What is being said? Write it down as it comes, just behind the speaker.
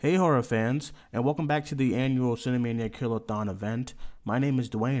Hey horror fans, and welcome back to the annual Cinemania Killerthon event. My name is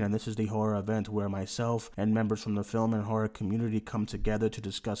Dwayne, and this is the horror event where myself and members from the film and horror community come together to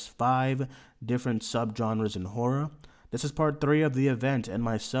discuss 5 different subgenres in horror. This is part 3 of the event, and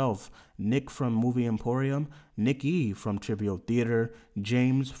myself, Nick from Movie Emporium, Nick E from Trivial Theater,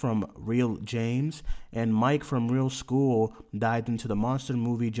 James from Real James, and Mike from Real School dived into the monster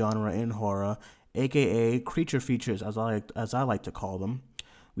movie genre in horror, aka creature features as I like to call them.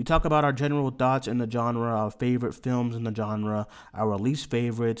 We talk about our general thoughts in the genre, our favorite films in the genre, our least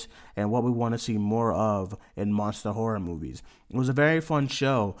favorites, and what we want to see more of in monster horror movies. It was a very fun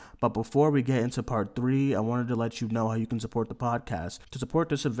show, but before we get into part 3, I wanted to let you know how you can support the podcast. To support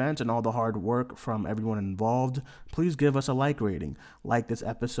this event and all the hard work from everyone involved, please give us a like rating, like this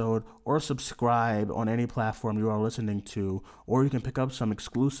episode, or subscribe on any platform you are listening to, or you can pick up some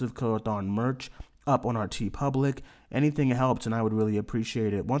exclusive Killerthon merch up on our TeePublic. Anything helps, and I would really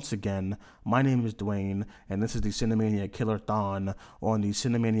appreciate it. Once again, my name is Dwayne, and this is the Cinemania Killerthon on the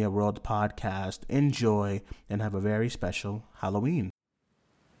Cinemania World Podcast. Enjoy, and have a very special Halloween.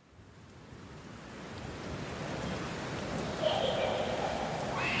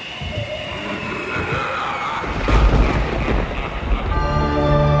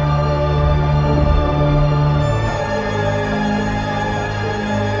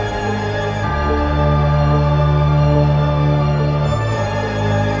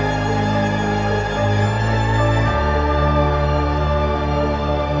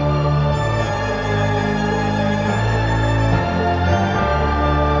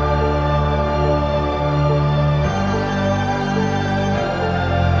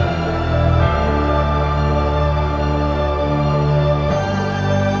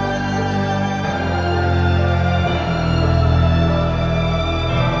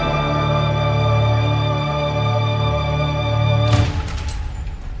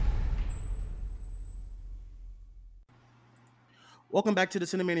 Welcome back to the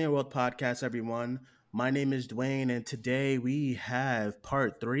Cinemania World Podcast, everyone. My name is Dwayne, and today we have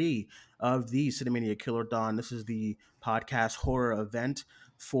part 3 of the Cinemania Killerthon. This is the podcast horror event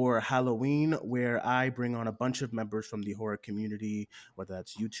for Halloween, where I bring on a bunch of members from the horror community, whether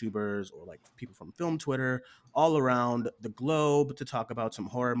that's YouTubers or like people from film Twitter, all around the globe to talk about some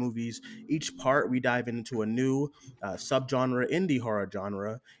horror movies. Each part, we dive into a new subgenre in the horror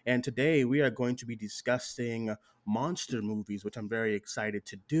genre, and today we are going to be discussing monster movies, which I'm very excited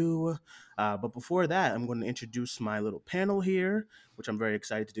to do. But before that, I'm going to introduce my little panel here, which I'm very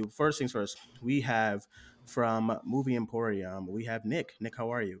excited to do. First things first, we have from Movie Emporium, we have Nick. Nick,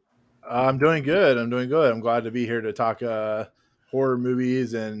 how are you? I'm doing good. I'm glad to be here to talk horror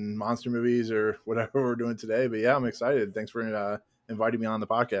movies and monster movies or whatever we're doing today. But yeah, I'm excited. Thanks for inviting me on the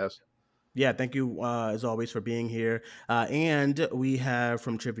podcast. Yeah, thank you as always for being here. And we have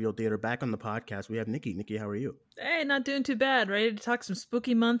from Trivial Theater back on the podcast, we have Nikki. Nikki, how are you? Hey, not doing too bad. Ready to talk some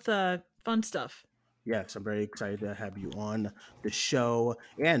spooky month fun stuff. Yes, I'm very excited to have you on the show.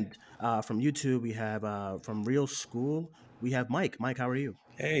 And from YouTube, we have from Real School, we have Mike. Mike, how are you?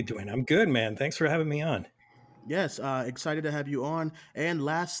 Hey, Dwayne, I'm good, man. Thanks for having me on. Yes, excited to have you on. And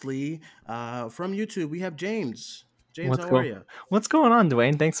lastly, from YouTube, we have James. James, how are you? What's going on,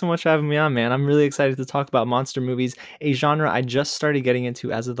 Dwayne? Thanks so much for having me on, man. I'm really excited to talk about monster movies, a genre I just started getting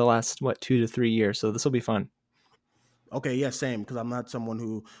into as of the last 2 to 3 years. So this will be fun. Okay, yeah, same. Because I'm not someone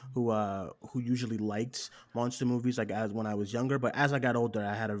who usually likes monster movies like as when I was younger. But as I got older,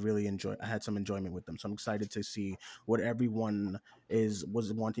 I had some enjoyment with them. So I'm excited to see what everyone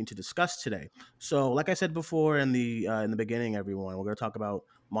was wanting to discuss today. So, like I said before in the beginning, everyone, we're gonna talk about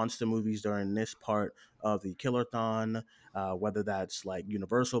monster movies during this part of the Killerthon. Whether that's like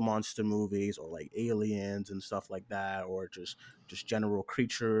Universal monster movies or like aliens and stuff like that, or just general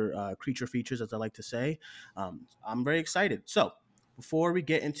creature features, as I like to say. I'm very excited. So before we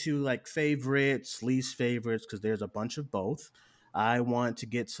get into like favorites, least favorites, because there's a bunch of both, I want to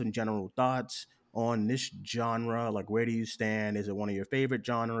get some general thoughts on this genre. Like, where do you stand? Is it one of your favorite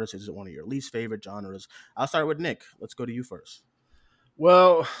genres? Is it one of your least favorite genres? I'll start with Nick. Let's go to you first.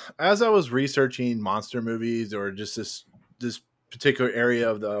 Well, as I was researching monster movies or just this particular area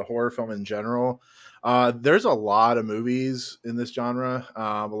of the horror film in general, there's a lot of movies in this genre.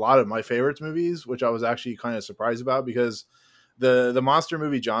 A lot of my favorites movies, which I was actually kind of surprised about because the monster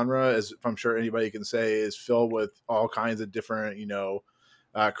movie genre, as I'm sure anybody can say, is filled with all kinds of different,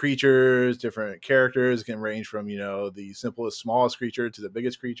 creatures, different characters. It can range from, the simplest, smallest creature to the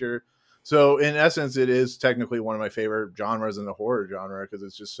biggest creature. So in essence, it is technically one of my favorite genres in the horror genre because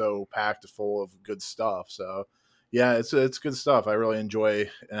it's just so packed full of good stuff. So yeah, it's good stuff. I really enjoy,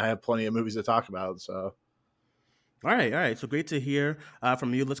 and I have plenty of movies to talk about. So All right. So great to hear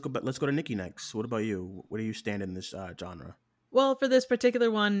from you. Let's go to Nikki next. What about you? Where do you stand in this genre? Well, for this particular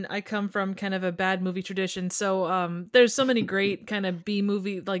one, I come from kind of a bad movie tradition. So there's so many great kind of B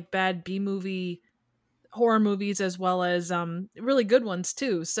movie, like bad B movie horror movies, as well as really good ones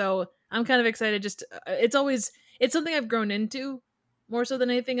too. So I'm kind of excited. Just it's something I've grown into more so than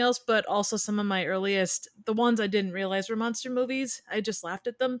anything else, but also some of my earliest, the ones I didn't realize were monster movies. I just laughed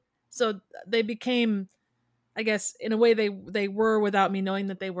at them. So they became, I guess, in a way they were without me knowing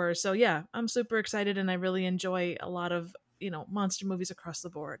that they were. So yeah, I'm super excited, and I really enjoy a lot of monster movies across the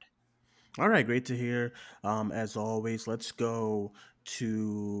board. All right, great to hear. As always, let's go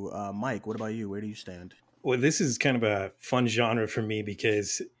to Mike. What about you? Where do you stand? Well, this is kind of a fun genre for me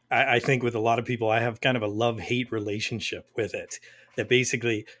because I think with a lot of people, I have kind of a love hate relationship with it. That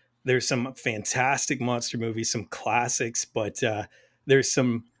basically, there's some fantastic monster movies, some classics, but there's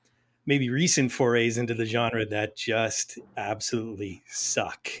some maybe recent forays into the genre that just absolutely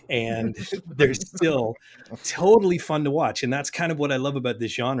suck. And they're still totally fun to watch. And that's kind of what I love about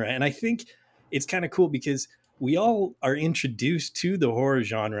this genre. And I think it's kind of cool because we all are introduced to the horror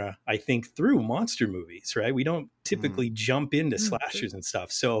genre, I think, through monster movies, right? We don't Mhm. typically jump into True. slashers and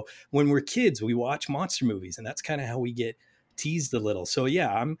stuff. So when we're kids, we watch monster movies, and that's kind of how we get teased a little. So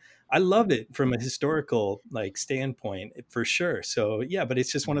yeah, I love it from a historical like standpoint for sure. So yeah, but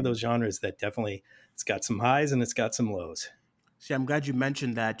it's just one of those genres that definitely it's got some highs and it's got some lows. See, I'm glad you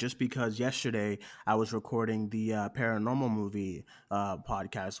mentioned that just because yesterday I was recording the paranormal movie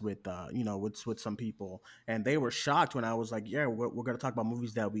podcast with with some people, and they were shocked when I was like, "Yeah, we're going to talk about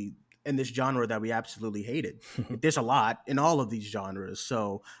movies that we in this genre that we absolutely hated." There's a lot in all of these genres,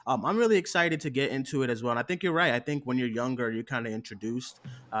 so I'm really excited to get into it as well. And I think you're right. I think when you're younger, you're kind of introduced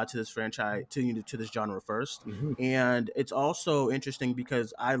to this franchise to this genre first, Mhm. and it's also interesting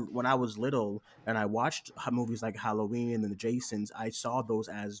because I when I was little and I watched movies like Halloween and the Jasons, I saw those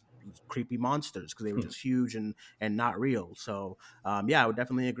as creepy monsters because they were just huge and not real. So yeah, I would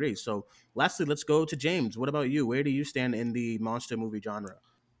definitely agree. So lastly, let's go to James. What about you? Where do you stand in the monster movie genre?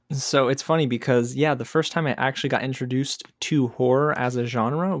 So it's funny because, yeah, the first time I actually got introduced to horror as a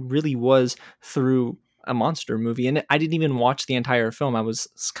genre really was through a monster movie. And I didn't even watch the entire film. I was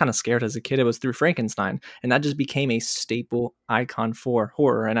kind of scared as a kid. It was through Frankenstein. And that just became a staple icon for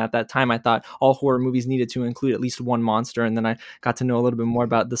horror. And at that time, I thought all horror movies needed to include at least one monster. And then I got to know a little bit more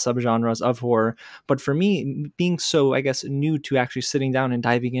about the subgenres of horror. But for me, being so, I guess, new to actually sitting down and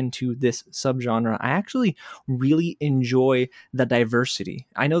diving into this subgenre, I actually really enjoy the diversity.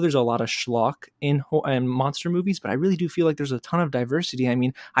 I know there's a lot of schlock in monster movies, but I really do feel like there's a ton of diversity. I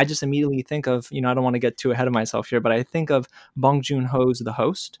mean, I just immediately think of, I don't want to get too ahead of myself here, but I think of Bong Joon-ho's The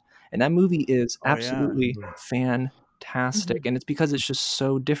Host, and that movie is Oh yeah. absolutely fantastic. And it's because it's just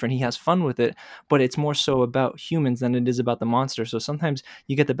so different. He has fun with it, but it's more so about humans than it is about the monster. So sometimes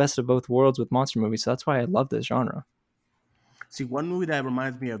you get the best of both worlds with monster movies. So that's why I love this genre. See, one movie that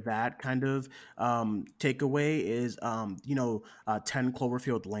reminds me of that kind of takeaway is, 10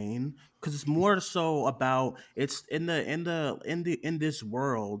 Cloverfield Lane, because it's more so about it's in this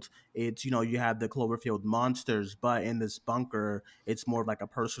world. It's you have the Cloverfield monsters, but in this bunker, it's more of like a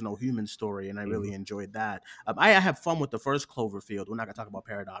personal human story, and I really Mhm. enjoyed that. I have fun with the first Cloverfield. We're not gonna talk about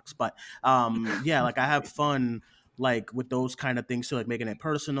Paradox, but yeah, like I have fun like with those kind of things, so like making it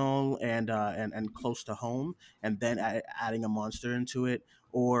personal and close to home and then adding a monster into it.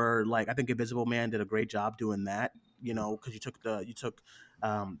 Or like I think Invisible Man did a great job doing that. Because you took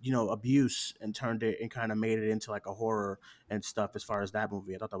abuse and turned it and kind of made it into like a horror and stuff. As far as that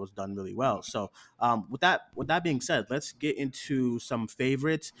movie, I thought that was done really well. So with that being said, let's get into some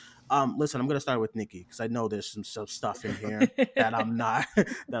favorites. Listen, I'm gonna start with Nikki because I know there's some stuff in here that I'm not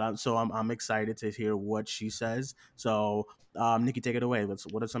I'm excited to hear what she says. So Nikki, take it away.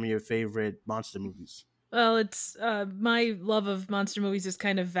 What are some of your favorite monster movies? Well, it's my love of monster movies is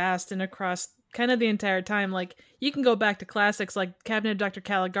kind of vast and across kind of the entire time. Like you can go back to classics like Cabinet of Dr.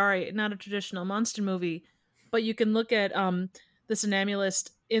 Caligari, not a traditional monster movie, but you can look at the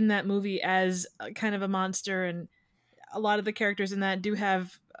Somnambulist in that movie as kind of a monster, and a lot of the characters in that do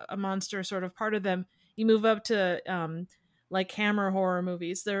have a monster sort of part of them. You move up to like Hammer horror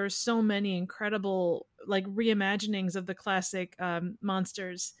movies. There are so many incredible like reimaginings of the classic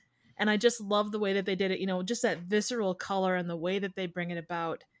monsters, and I just love the way that they did it. Just that visceral color and the way that they bring it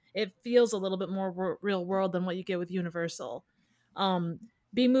about. It feels a little bit more real world than what you get with Universal. Um,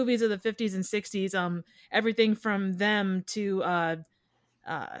 B movies of the 50s and 60s, everything from them to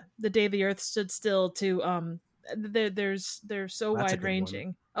the day the earth stood still to they're so That's a wide good one.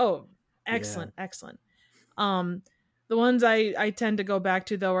 ranging. Oh, Yeah. excellent. Um The ones I tend to go back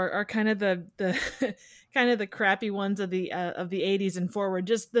to though are kind of the kind of the crappy ones of the 80s and forward,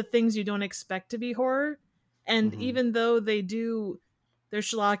 just the things you don't expect to be horror. And Mm-hmm. even though they're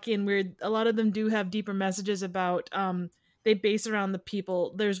schlocky and weird, a lot of them do have deeper messages about they base around the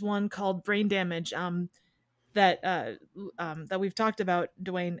people. There's one called Brain Damage that we've talked about,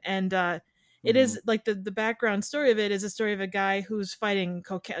 Dwayne, and it Mm-hmm. is like the background story of it is a story of a guy who's fighting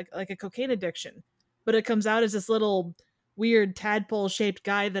cocaine, like a cocaine addiction, but it comes out as this little weird tadpole shaped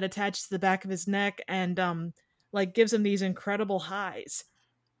guy that attaches to the back of his neck and like gives him these incredible highs,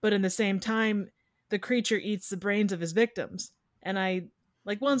 but in the same time the creature eats the brains of his victims, and I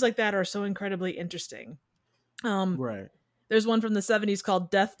like ones like that are so incredibly interesting. um Right. there's one from the 70s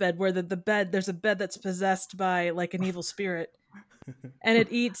called Deathbed where there's a bed that's possessed by like an evil spirit, and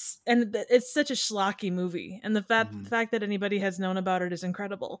it eats, and it's such a schlocky movie, and Mm-hmm. the fact that anybody has known about it is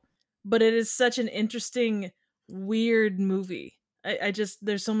incredible, but it is such an interesting weird movie. I just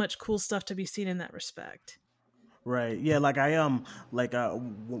there's so much cool stuff to be seen in that respect. Right. Yeah. Like I like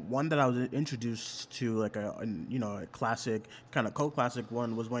one that I was introduced to, like a classic kind of cult classic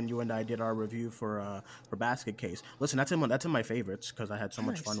one, was when you and I did our review for Basket Case. Listen, that's in my favorites because I had so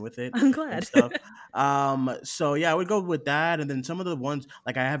much fun Nice. with it I'm and glad. stuff. So yeah, I would go with that, and then some of the ones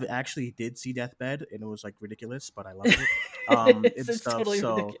like I have actually did see Deathbed, and it was like ridiculous, but I loved it. And It's stuff. totally So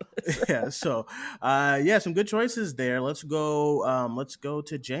ridiculous. yeah. So yeah, some good choices there. Let's go. Let's go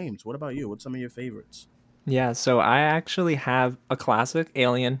to James. What about you? What's some of your favorites? Yeah, so I actually have a classic,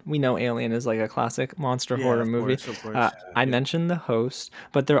 Alien. We know Alien is like a classic monster Yeah, horror of movie. course, of course. I Yep. mentioned The Host,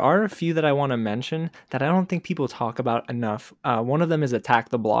 but there are a few that I want to mention that I don't think people talk about enough. One of them is Attack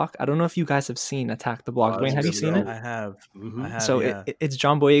the Block. I don't know if you guys have seen Attack the Block. Oh, that's Dwayne, a have you good seen it? show. I have. I Hmm. have, So yeah. it's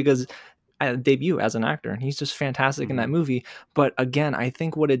John Boyega's debut as an actor, and he's just fantastic in that Mhm. movie. But again, I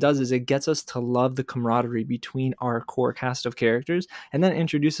think what it does is it gets us to love the camaraderie between our core cast of characters, and then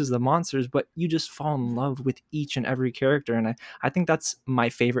introduces the monsters, but you just fall in love with each and every character. And I think that's my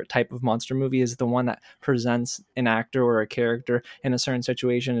favorite type of monster movie, is the one that presents an actor or a character in a certain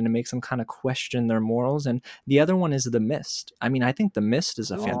situation and it makes them kind of question their morals. And the other one is The Mist. I mean, I think The Mist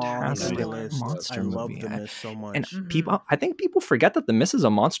is a Oh, it's on my fantastic Nice. list. I monster love movie. The Mist so And much. Hmm. people, I think people forget that The Mist is a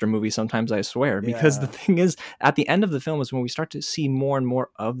monster movie sometimes, I swear, because the Yeah. thing is, at the end of the film is when we start to see more and more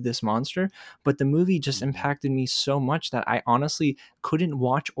of this monster. But the movie just Mhm. impacted me so much that I honestly couldn't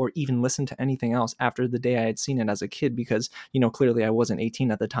watch or even listen to anything else after the day I had seen it as a kid, because, clearly I wasn't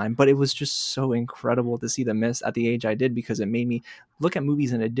 18 at the time. But it was just so incredible to see The Mist at the age I did, because it made me look at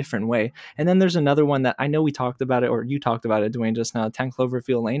movies in a different way. And then there's another one that I know we talked about it, or you talked about it, Dwayne, just now, 10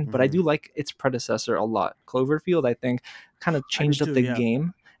 Cloverfield Lane, but I Mhm. do like its predecessor a lot. Cloverfield, I think, kind of I do changed up too, the yeah.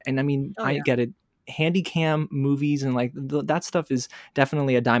 game. And I mean, Oh I yeah. get it. Handy cam movies and like that stuff is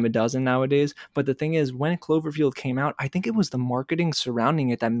definitely a dime a dozen nowadays. But the thing is, when Cloverfield came out, I think it was the marketing surrounding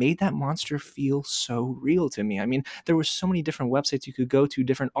it that made that monster feel so real to me. I mean, there were so many different websites you could go to,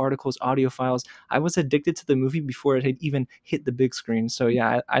 different articles, audio files. I was addicted to the movie before it had even hit the big screen. So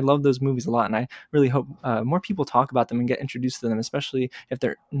yeah, I love those movies a lot, and I really hope more people talk about them and get introduced to them, especially if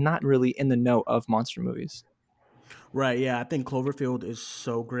they're not really in the know of monster movies. Right, yeah, I think Cloverfield is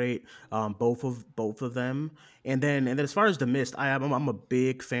so great. Both of them, and then as far as The Mist, I'm a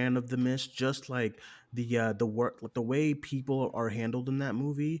big fan of The Mist. Just like the work, like the way people are handled in that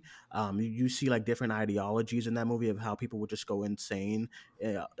movie. You see like different ideologies in that movie of how people would just go insane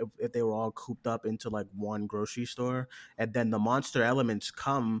if they were all cooped up into like one grocery store, and then the monster elements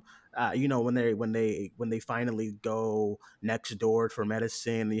come. When they finally go next door for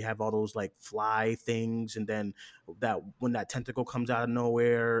medicine, you have all those like fly things, and then that when that tentacle comes out of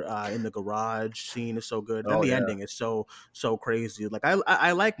nowhere in the garage scene is so good. Then Oh the yeah. ending is so crazy. Like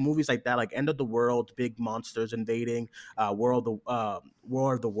I like movies like that, like End of the World, big monsters invading. War of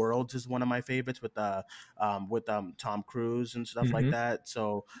the Worlds is one of my favorites with Tom Cruise and stuff like Hmm. that.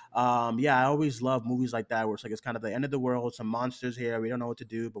 So yeah, I always love movies like that where it's kind of the end of the world, some monsters here, we don't know what to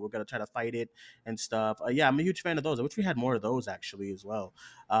do, but we're gonna try to fight it and stuff. Yeah, I'm a huge fan of those. I wish we had more of those actually as well.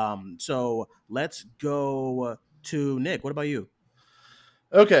 So let's go to Nick. What about you?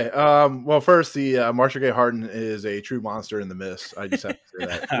 Okay. Well, first, the Marsha Gay Harden is a true monster in The Mist. I just have to say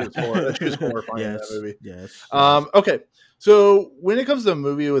that she was horrifying in that Yes, movie. yes, yes. Okay. So when it comes to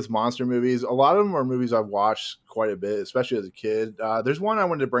with monster movies, a lot of them are movies I've watched quite a bit, especially as a kid. There's one I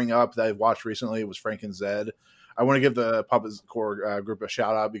wanted to bring up that I've watched recently. It was Frank and Zed. I want to give the Puppets Core group a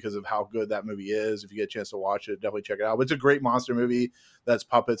shout out because of how good that movie is. If you get a chance to watch it, definitely check it out. But it's a great monster movie that's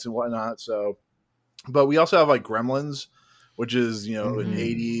puppets and whatnot. So, but we also have like Gremlins, which is an Hmm.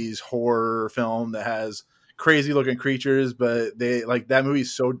 80s horror film that has crazy looking creatures, but they like that movie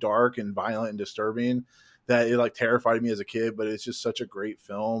is so dark and violent and disturbing that it like terrified me as a kid, but it's just such a great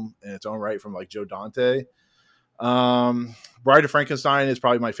film in its own right from like Joe Dante. Bride of Frankenstein is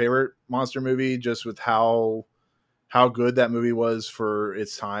probably my favorite monster movie, just with how good that movie was for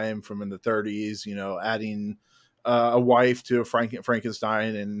its time from in the 30s, adding a wife to a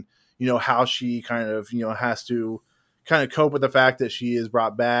Frankenstein, and how she kind of has to kind of cope with the fact that she is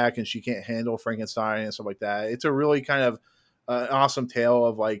brought back and she can't handle Frankenstein and stuff like that. It's a really kind of an awesome tale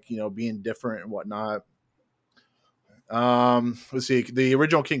of like being different and whatnot. Let's see, the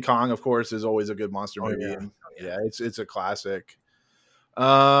original King Kong, of course, is always a good monster movie. Yeah. And yeah, it's a classic.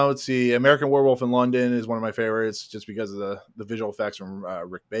 Let's see, American Werewolf in London is one of my favorites, just because of the visual effects from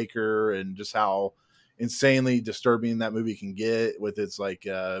Rick Baker, and just how insanely disturbing that movie can get with its like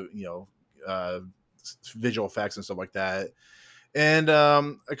visual effects and stuff like that. And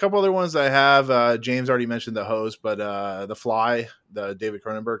a couple other ones that I have. James already mentioned The Host, but The Fly, the David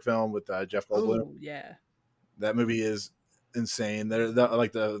Cronenberg film with Jeff Goldblum. Oh, yeah. That movie is insane.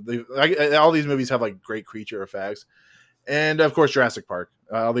 All these movies have like great creature effects. And of course, Jurassic Park.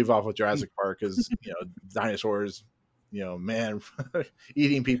 I'll leave off with Jurassic Park because dinosaurs, man,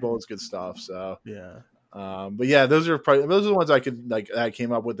 eating people is good stuff. So Yeah. But yeah, those are the ones I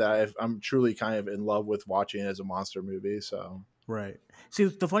came up with that I'm truly kind of in love with watching as a monster movie. So Right. See,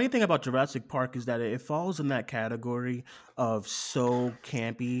 the funny thing about Jurassic Park is that it falls in that category of so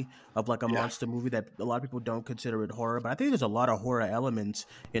campy, of like a monster movie, that a lot of people don't consider it horror. But I think there's a lot of horror elements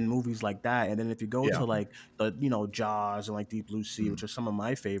in movies like that. And then if you go to like the Jaws and like Deep Blue Sea, which are some of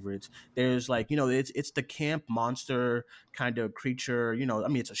my favorites, there's like it's the camp monster kind of creature. I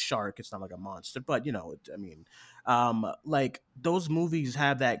mean, it's a shark. It's not like a monster, but like those movies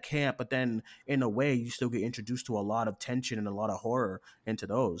have that camp, but then in a way you still get introduced to a lot of tension and a lot of horror into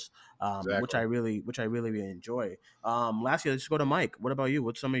those, which I really enjoy. Lastly, let's go to Mike. What about you?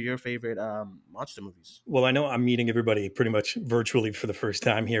 What's some of your favorite monster movies? Well, I know I'm meeting everybody pretty much virtually for the first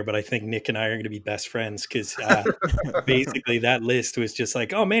time here, but I think Nick and I are going to be best friends because basically that list was just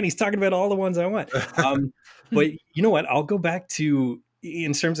like, oh man, he's talking about all the ones I want. But you know what? I'll go back to,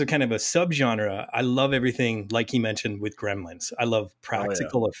 in terms of kind of a subgenre, I love everything, like he mentioned, with Gremlins. I love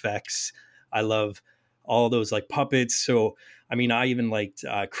practical effects. I love all those like puppets. So, I mean, I even liked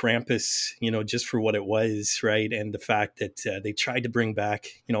Krampus, just for what it was, right? And the fact that they tried to bring back,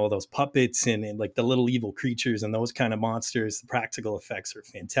 all those puppets and like the little evil creatures and those kind of monsters. The practical effects are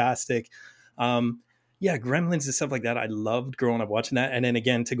fantastic. Yeah, Gremlins and stuff like that. I loved growing up watching that. And then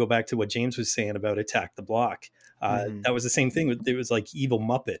again, to go back to what James was saying about Attack the Block, that was the same thing. It was like evil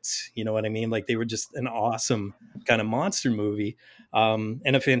Muppets. You know what I mean? Like they were just an awesome kind of monster movie, and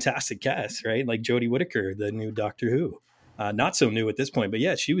a fantastic cast, right? Like Jodie Whittaker, the new Doctor Who. Not so new at this point, but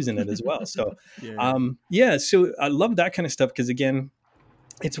yeah, she was in it as well. So, so I love that kind of stuff because, again,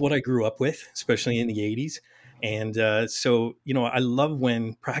 it's what I grew up with, especially in the 80s. And so, I love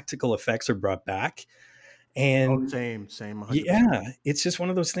when practical effects are brought back. And same 100%. Yeah, it's just one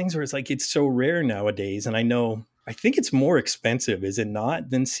of those things where it's like it's so rare nowadays. And I think it's more expensive, is it not,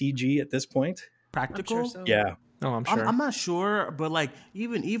 than CG at this point? Practical? I'm sure so. Yeah. Oh, I'm sure. I'm not sure, but like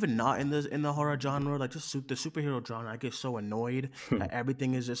even not in the horror genre, like just the superhero genre, I get so annoyed that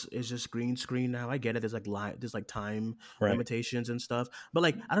everything is just green screen now. I get it. There's like time limitations and stuff, but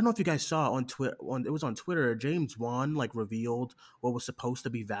like I don't know if you guys saw on Twitter. It was on Twitter. James Wan like revealed what was supposed to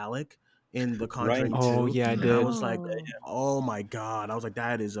be Valak in The Conjuring 2. Oh, yeah, I And did. I was like, oh my god! I was like,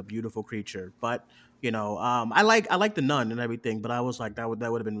 that is a beautiful creature, but. I like the nun and everything, but I was like that would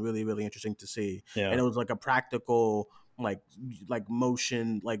have been really, really interesting to see. Yeah. And it was like a practical like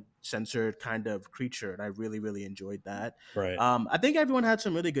motion like censored kind of creature, and I really, really enjoyed that. Right. I think everyone had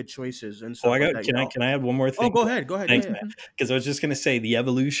some really good choices and stuff. Can I add one more thing? Oh, go ahead. Thanks, man. Because I was just going to say the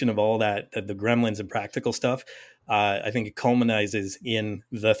evolution of all that, the Gremlins and practical stuff. I think it culminates in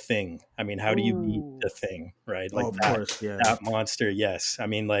The Thing. I mean, how do you beat The Thing, right? Like of course, yeah. That monster, yes. I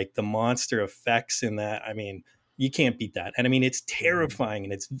mean, like the monster effects in that. I mean, you can't beat that. And I mean, it's terrifying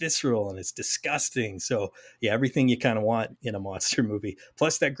and it's visceral and it's disgusting. So yeah, everything you kind of want in a monster movie,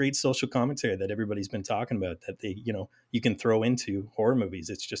 plus that great social commentary that everybody's been talking about that you can throw into horror movies.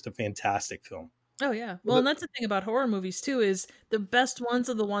 It's just a fantastic film. Oh yeah. Well, and that's the thing about horror movies too, is the best ones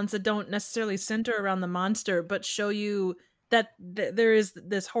are the ones that don't necessarily center around the monster, but show you that there is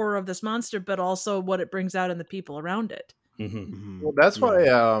this horror of this monster, but also what it brings out in the people around it. Well, that's why,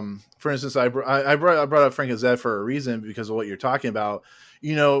 for instance, I brought up Frank and Zed for a reason, because of what you're talking about.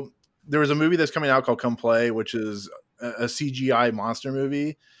 There was a movie that's coming out called Come Play, which is a CGI monster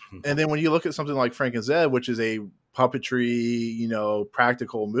movie. And then when you look at something like Frank and Zed, which is a puppetry,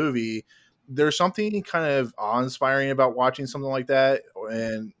 practical movie, there's something kind of awe-inspiring about watching something like that,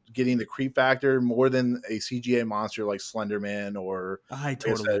 and getting the creep factor more than a CGI monster like Slenderman or I like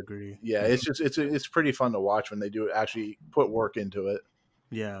totally said, agree. yeah, it's just it's pretty fun to watch when they do actually put work into it.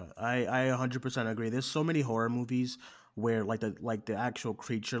 Yeah, I 100% agree. There's so many horror movies where like the actual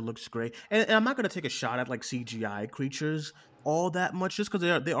creature looks great, and I'm not gonna take a shot at like CGI creatures all that much, just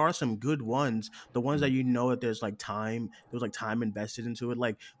because there are some good ones. The ones that that there's like time invested into it.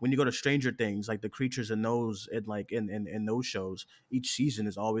 Like when you go to Stranger Things, like the creatures in those in those shows, each season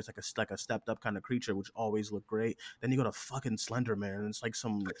is always like a stepped up kind of creature, which always look great. Then you go to fucking Slender Man, and it's like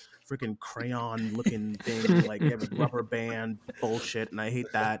some freaking crayon looking thing, like with rubber band bullshit, and I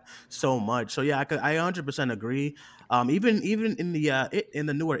hate that so much. So yeah, I 100% agree. Even in in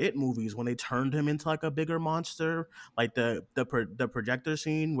the newer It movies, when they turned him into like a bigger monster, like the projector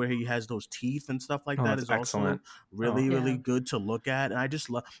scene where he has those teeth and stuff like Oh, that that's is also excellent. Oh, Yeah. really good to look at. And I just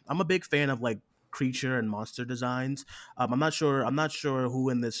love. I'm a big fan of like creature and monster designs. I'm not sure who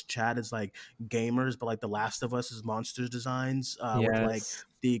in this chat is like gamers, but like The Last of Us is monsters designs with like yes.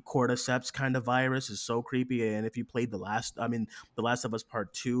 the cordyceps kind of virus is so creepy. And if you played The Last of Us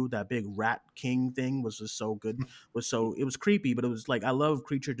Part 2, that big rat king thing was just so good. It was creepy, but it was like I love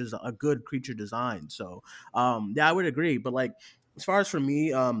a good creature design. So yeah, I would agree. But like as far as for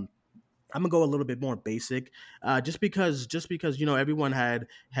me, I'm gonna go a little bit more basic, just because everyone had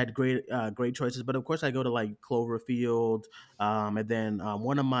great choices, but of course I go to like Cloverfield, and then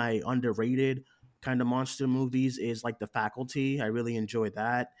one of my underrated kind of monster movies is like The Faculty. I really enjoy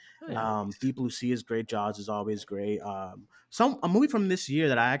that. Oh yeah. Deep Blue Sea is great. Jaws is always great. A movie from this year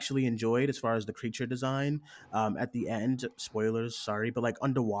that I actually enjoyed as far as the creature design. At the end, spoilers, sorry, but like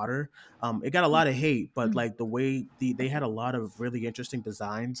Underwater. It got a lot of hate, but like the way they had a lot of really interesting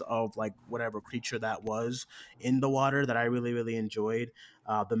designs of like whatever creature that was in the water that I really really enjoyed.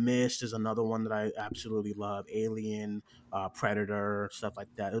 The Mist is another one that I absolutely love. Alien, Predator, stuff like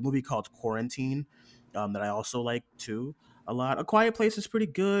that. A movie called Quarantine, that I also like too a lot. A Quiet Place is pretty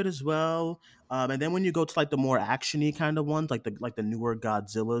good as well. And then when you go to like the more actiony kind of ones, like the newer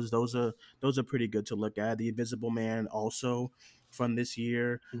Godzillas, those are pretty good to look at. The Invisible Man also from this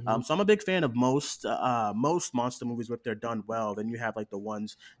year. Mhm. So I'm a big fan of most monster movies if they're done well. Then you have like the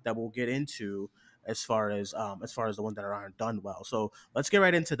ones that we'll get into as far as the ones that aren't done well. So let's get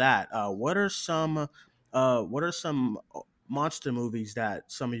right into that. What are some monster movies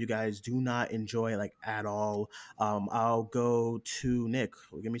that some of you guys do not enjoy like at all? I'll go to Nick.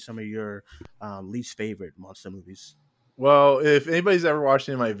 Give me some of your least favorite monster movies. Well, if anybody's ever watched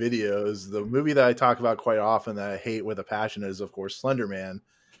any of my videos, the movie that I talk about quite often that I hate with a passion is, of course, Slender Man,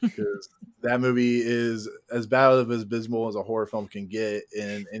 because that movie is as bad of as abysmal as a horror film can get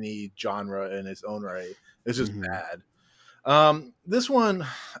in any genre in its own right. It's just Mm-hmm. bad. This one,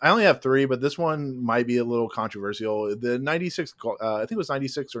 I only have three, but this one might be a little controversial. The 96, I think it was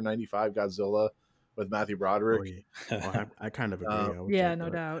 96 or 95 Godzilla with Matthew Oh Broderick. yeah. Oh, I kind of Uh, agree. I would Yeah, take no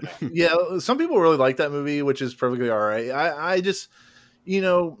doubt. that. yeah, some people really like that movie, which is perfectly all right. I just, you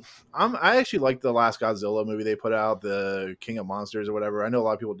know, I actually like the last Godzilla movie they put out, the King of Monsters or whatever. I know a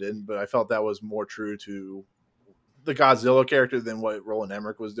lot of people didn't, but I felt that was more true to the Godzilla character than what Roland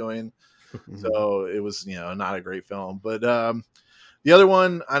Emmerich was doing. Mhm. So it was, not a great film. But the other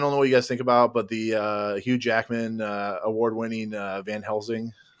one, I don't know what you guys think about, but the Hugh Jackman award-winning Van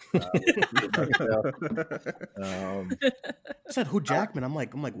Helsing. Um, Said Hugh Jackman. I'm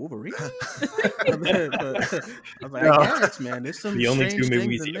like Wolverine. But I was like, I no, guess, man. There's some The only two strange things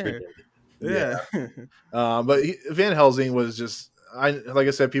movies in he ever there. did. yeah. Yeah. But Van Helsing was just, like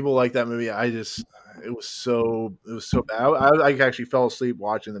I said, people like that movie. It was so bad. I actually fell asleep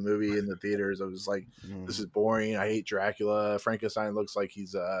watching the movie in the theaters. I was like, this Mm. is boring. I hate Dracula. Frankenstein looks like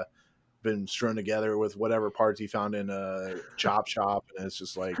he's been strewn together with whatever parts he found in a chop shop, and it's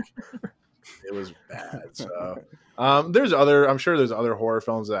just like it was bad. So I'm sure there's other horror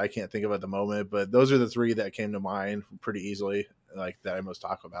films that I can't think of at the moment, but those are the three that came to mind pretty easily, like that I most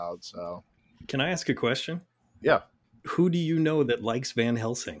talk about. So Can I ask a question? yeah. Who do you know that likes Van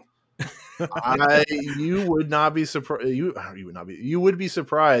Helsing? You would not be surprised. You would be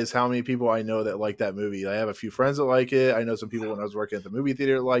surprised how many people I know that like that movie. I have a few friends that like it. I know some people when I was working at the movie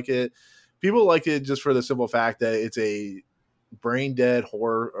theater that like it. People like it just for the simple fact that it's a brain dead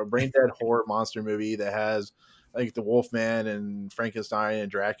horror monster movie that has like the Wolfman and Frankenstein and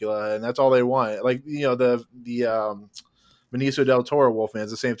Dracula, and that's all they want. Like the Benicio del Toro Wolfman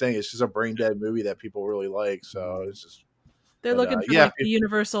is the same thing. It's just a brain dead movie that people really like. So it's just. They're But looking for yeah, like the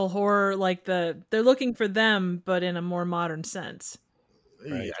universal horror, like they're looking for them, but in a more modern sense,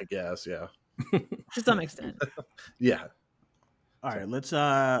 yeah, Right. I guess, yeah, to some extent. yeah. All right, let's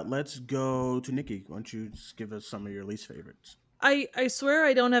go to Nikki. Why don't you just give us some of your least favorites? I swear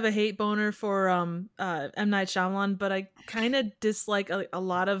I don't have a hate boner for M. Night Shyamalan, but I kind of dislike a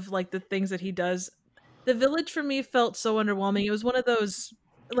lot of like the things that he does. The Village for me felt so underwhelming. It was one of those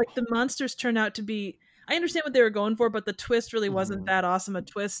like the monsters turned out to be. I understand what they were going for, but the twist really wasn't that awesome a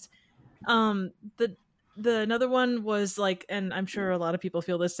twist. Um, the another one was like, and I'm sure a lot of people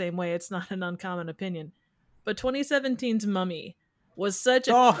feel the same way. It's not an uncommon opinion, but 2017's Mummy was such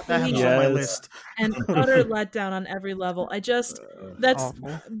a Oh, I have complete it on my Yes. list. and utter letdown on every level. I just that's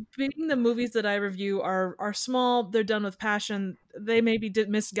Awful. being the movies that I review are small. They're done with passion. They may be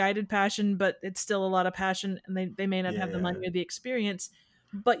misguided passion, but it's still a lot of passion, and they may not have the money Yeah. or the experience.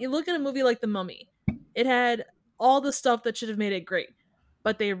 But you look at a movie like The Mummy, it had all the stuff that should have made it great.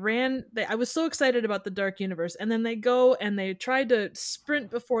 But I was so excited about the Dark Universe, and then they go and they tried to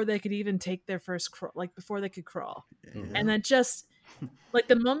sprint before they could even take their first like before they could crawl, and that just like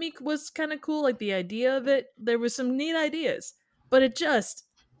the Mummy was kind of cool, like the idea of it. There was some neat ideas, but it just,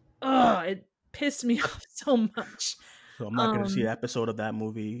 it pissed me off so much. So I'm not going to see an episode of that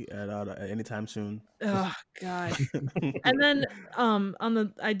movie at anytime soon. Oh God. And then on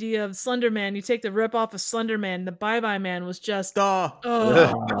the idea of Slender Man, you take the rip off of Slender Man, the Bye Bye Man was just Duh.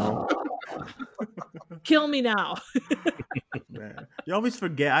 oh kill me now. Man. You always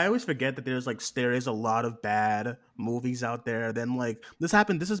forget. I always forget that there is a lot of bad movies out there. Then like this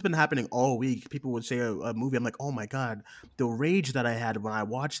has been happening all week. People would say a movie. I'm like, oh my god, the rage that I had when I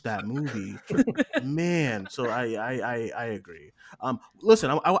watched that movie, man. So I agree.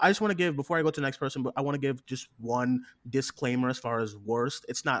 Listen, I just want to give before I go to the next person, but I want to give just one disclaimer as far as worst.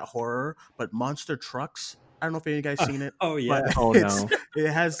 It's not horror, but monster trucks. I don't know if any of you guys seen it. Oh yeah. But Oh, no. it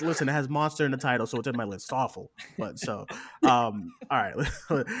has monster in the title, so it's in my list. It's awful. But so all right,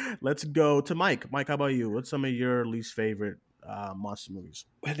 let's go to Mike. Mike, how about you? What's some of your least favorite monster movies?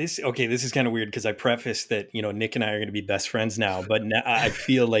 Well, this is kind of weird because I prefaced that Nick and I are going to be best friends now, but now I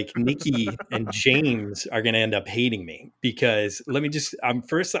feel like Nikki and James are going to end up hating me because I'm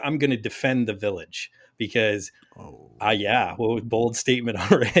going to defend The Village because bold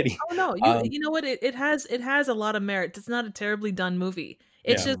statement already. Oh no, you know what? It has a lot of merit. It's not a terribly done movie.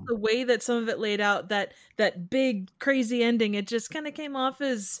 It's just the way that some of it laid out, that big crazy ending. It just kind of came off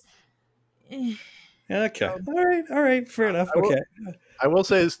as. Okay. All right. Fair enough. Okay. I will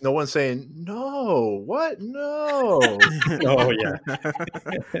say this: no one's saying no. What? No. Oh yeah.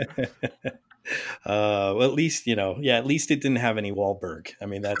 Well, at least at least it didn't have any Wahlberg. I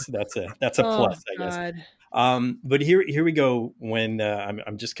mean, that's a plus, I guess. But here we go. When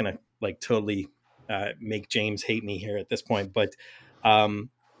I'm just gonna like totally make James hate me here at this point, but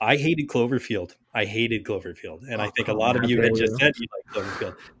I hated Cloverfield. And I think a lot of you had just said you like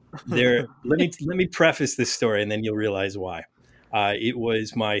Cloverfield. Let me preface this story, and then you'll realize why. It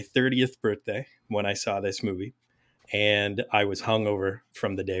was my 30th birthday when I saw this movie, and I was hungover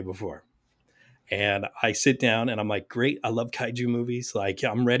from the day before. And I sit down and I'm like, great, I love kaiju movies. Like,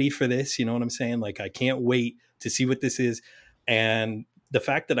 I'm ready for this. You know what I'm saying? Like, I can't wait to see what this is. And the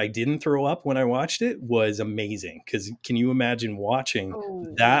fact that I didn't throw up when I watched it was amazing. Because can you imagine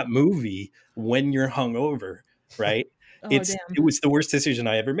watching that movie when you're hungover, right? It was the worst decision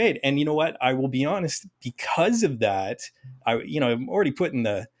I ever made. And you know what? I will be honest, because of that, I'm already putting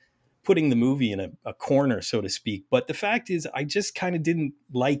the movie in a corner, so to speak. But the fact is, I just kind of didn't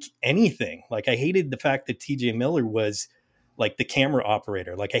like anything. Like, I hated the fact that TJ Miller was like the camera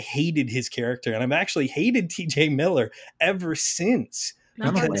operator. Like, I hated his character. And I've actually hated TJ Miller ever since.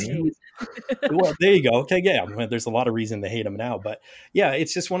 Because well, there you go. Okay, yeah. There's a lot of reason to hate him now. But yeah,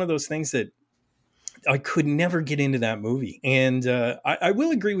 it's just one of those things that I could never get into that movie. And I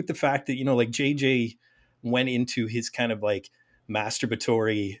will agree with the fact that, like JJ went into his kind of like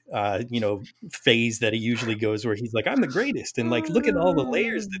masturbatory, phase that he usually goes where he's like, I'm the greatest. And like, look at all the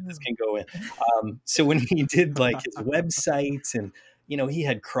layers that this can go in. So when he did like his websites and, he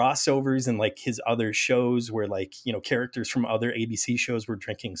had crossovers and like his other shows where like, characters from other ABC shows were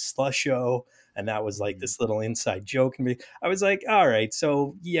drinking Slusho. And that was like this little inside joke. And I was like, all right,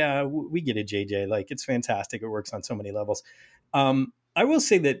 so yeah, we get it, JJ. Like, it's fantastic. It works on so many levels. I will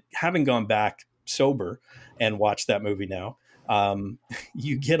say that having gone back sober and watched that movie now,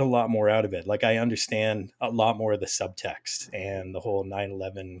 you get a lot more out of it. Like, I understand a lot more of the subtext and the whole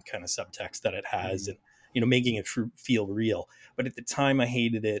 9/11 kind of subtext that it has and, making it feel real. But at the time I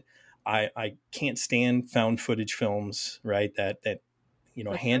hated it. I can't stand found footage films, right? That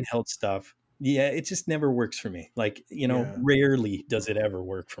handheld stuff. Yeah, it just never works for me. Like, rarely does it ever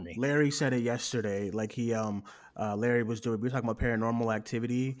work for me. Larry said it yesterday. Like we were talking about Paranormal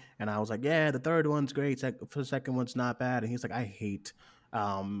Activity, and I was like, yeah, the third one's great. The second one's not bad. And he's like, I hate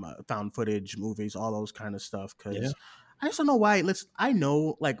found footage movies, all those kind of stuff. Because I just don't know why. I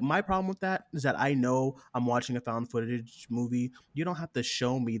know, like, my problem with that is that I know I'm watching a found footage movie. You don't have to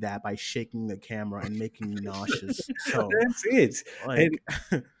show me that by shaking the camera and making me nauseous. So, That's it. like,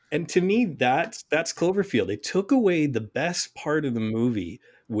 And to me, that's Cloverfield. It took away the best part of the movie,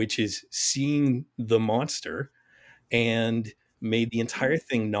 which is seeing the monster, and made the entire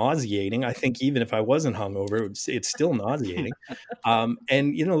thing nauseating. I think even if I wasn't hungover, it's still nauseating. And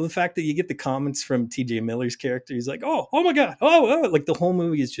the fact that you get the comments from T.J. Miller's character, he's like, "Oh my God, oh!" Like the whole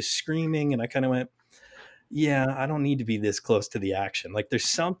movie is just screaming, and I kind of went, yeah, I don't need to be this close to the action. Like there's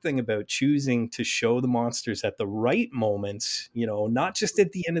something about choosing to show the monsters at the right moments, not just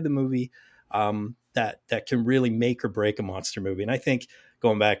at the end of the movie, that can really make or break a monster movie. And I think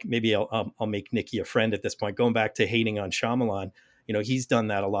going back, maybe I'll make Nikki a friend at this point. Going back to hating on Shyamalan, he's done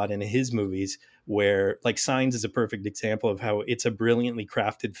that a lot in his movies. Where like Signs is a perfect example of how it's a brilliantly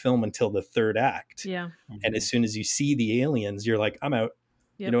crafted film until the third act. Yeah. And as soon as you see the aliens, you're like, I'm out.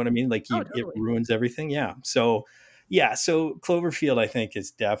 Yep. You know what I mean? Like Totally. it ruins everything. Yeah. So Cloverfield, I think, is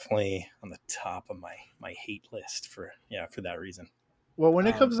definitely on the top of my hate list for that reason. Well, when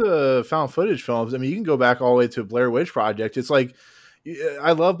it comes to found footage films, I mean, you can go back all the way to Blair Witch Project. It's like,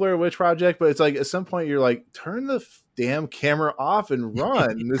 I love Blair Witch Project, but it's like at some point you're like, turn the damn camera off and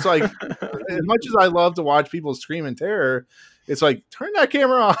run. It's like, as much as I love to watch people scream in terror, it's like, turn that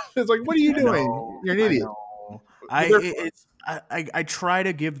camera off. It's like, what are you doing? You're an idiot. I try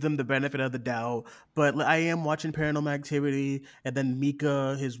to give them the benefit of the doubt, but I am watching Paranormal Activity, and then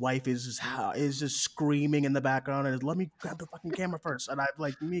Mika, his wife, is just screaming in the background, and let me grab the fucking camera first. And I'm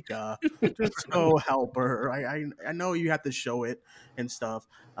like, Mika, just go help her. I know you have to show it and stuff.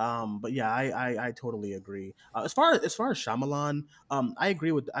 But yeah, I totally agree. As far as Shyamalan, I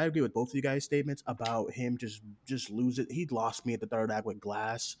agree with both of you guys' statements about him just lose it. He lost me at the third act with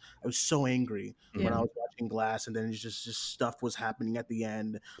Glass. I was so angry when I was watching Glass, and then it's just stuff was happening at the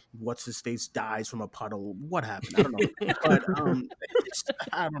end. What's his face dies from a puddle. What happened? I don't know. But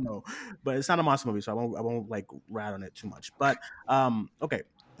I don't know. But it's not a monster movie, so I won't like rat on it too much. But okay.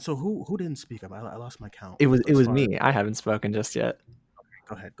 So who didn't speak up? I lost my count. It was me. I haven't spoken just yet.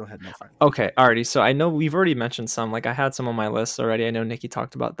 Go ahead, my friend. Okay, alrighty. So I know we've already mentioned some. Like I had some on my list already. I know Nikki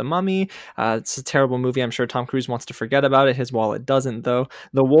talked about The Mummy. It's a terrible movie. I'm sure Tom Cruise wants to forget about it. His wallet doesn't, though.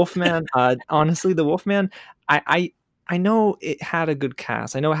 The Wolfman. Honestly, The Wolfman. I know it had a good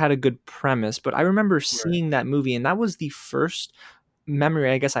cast. I know it had a good premise, but I remember seeing that movie, and that was the first memory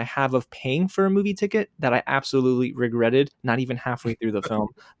I guess I have of paying for a movie ticket that I absolutely regretted not even halfway through the film.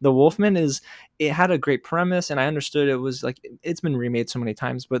 The Wolfman it had a great premise, and I understood it was like, it's been remade so many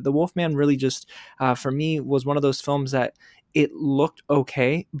times, but The Wolfman really just for me was one of those films that it looked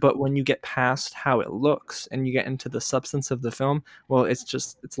okay, but when you get past how it looks and you get into the substance of the film, well,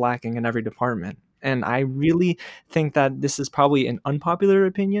 it's lacking in every department. And I really think that this is probably an unpopular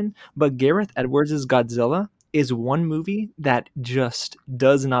opinion, but Gareth Edwards' Godzilla is one movie that just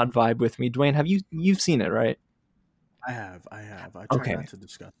does not vibe with me. Dwayne, you've seen it, right? I have. I try not to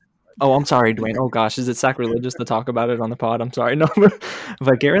discuss it. Oh, I'm sorry, Dwayne. Oh gosh, is it sacrilegious to talk about it on the pod? I'm sorry. No,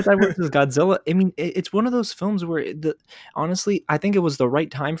 but Gareth Edwards' Godzilla. I mean, it's one of those films where honestly, I think it was the right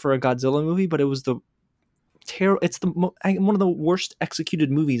time for a Godzilla movie, but it was it's one of the worst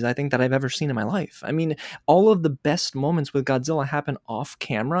executed movies I think that I've ever seen in my life. I mean, all of the best moments with Godzilla happen off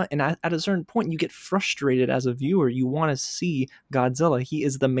camera, and at a certain point you get frustrated as a viewer. You want to see Godzilla. He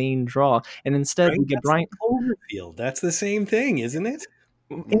is the main draw, and instead we get Brian Cloverfield. That's the same thing, isn't it?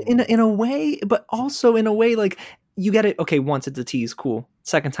 In a way, but also in a way, like, you get it. Okay, once it's a tease, cool.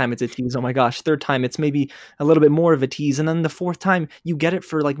 Second time it's a tease, oh my gosh. Third time it's maybe a little bit more of a tease, and then the fourth time you get it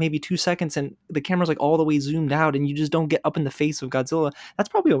for like maybe 2 seconds, and the camera's like all the way zoomed out, and you just don't get up in the face of Godzilla. That's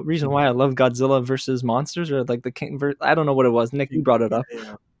probably a reason why I love Godzilla versus monsters, or like the King. I don't know what it was. Nick, you brought it up.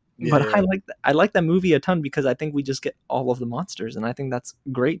 But I like that movie a ton because I think we just get all of the monsters, and I think that's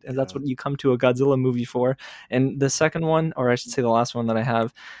great, and that's what you come to a Godzilla movie for. And the second one, or I should say the last one that I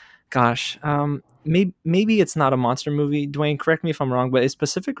have, gosh, maybe it's not a monster movie. Dwayne, correct me if I'm wrong, but is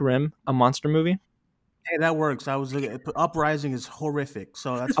Pacific Rim a monster movie? Hey, that works. I was looking. Uprising is horrific,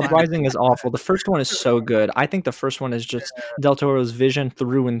 so that's fine. Uprising is awful. The first one is so good. I think the first one is just Del Toro's vision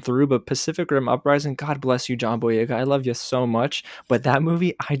through and through. But Pacific Rim Uprising, God bless you, John Boyega. I love you so much. But that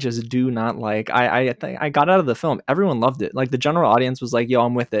movie, I just do not like. I got out of the film. Everyone loved it. Like the general audience was like, "Yo,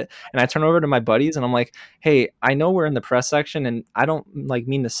 I'm with it." And I turn over to my buddies and I'm like, "Hey, I know we're in the press section, and I don't like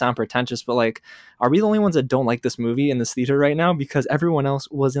mean to sound pretentious, but like, are we the only ones that don't like this movie in this theater right now? Because everyone else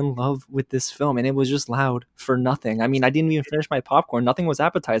was in love with this film, and it was just loud for nothing. I mean, I didn't even finish my popcorn. Nothing was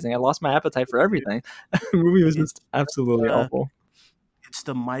appetizing. I lost my appetite for everything. The movie was just absolutely awful. it's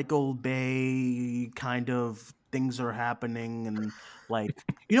the Michael Bay kind of things are happening, and like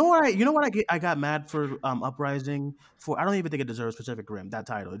I got mad for Uprising for. I don't even think it deserves Pacific Rim, that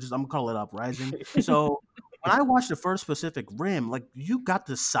title. Just I'm gonna call it Uprising. So when I watched the first Pacific Rim, like you got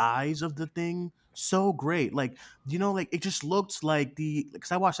the size of the thing so great. Like like it just looked like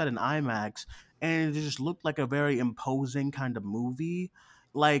because I watched that in IMAX and it just looked like a very imposing kind of movie.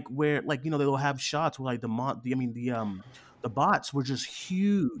 Like where like they'll have shots where like the bots were just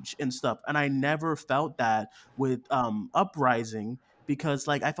huge and stuff, and I never felt that with Uprising, because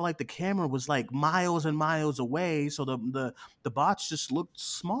like I felt like the camera was like miles and miles away, so the bots just looked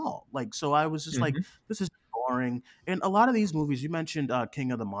small. Like so I was just like, Mhm. this is boring. And a lot of these movies, you mentioned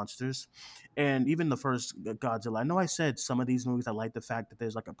King of the Monsters, and even the first Godzilla. I know I said some of these movies I like the fact that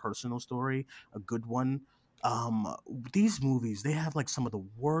there's like a personal story, a good one. These movies, they have like some of the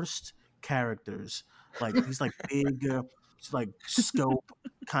worst characters, like these like big like scope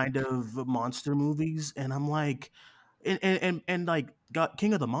kind of monster movies, and I'm like, and like got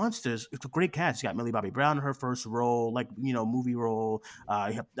King of the Monsters. It's a great cast. You got Millie Bobby Brown in her first role, like movie role.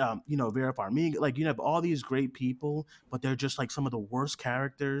 You have Vera Farmiga. Like you have all these great people, but they're just like some of the worst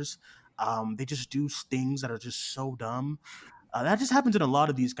characters. They just do things that are just so dumb. That just happens in a lot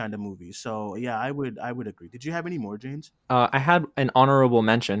of these kind of movies. So yeah, I would agree. Did you have any more, James? I had an honorable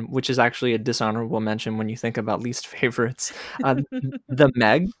mention, which is actually a dishonorable mention when you think about least favorites. The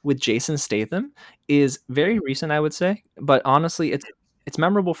Meg with Jason Statham is very recent, I would say, but honestly, it's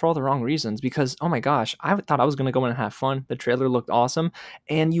memorable for all the wrong reasons. Because oh my gosh, I thought I was going to go in and have fun. The trailer looked awesome,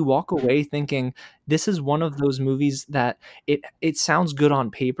 and you walk away thinking this is one of those movies that it sounds good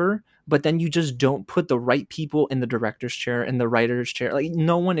on paper, but then you just don't put the right people in the director's chair and the writer's chair. Like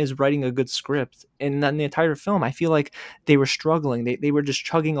no one is writing a good script, and then the entire film, I feel like they were struggling. They were just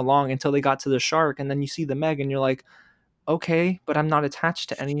chugging along until they got to the shark, and then you see the Meg, and you're like, okay, but I'm not attached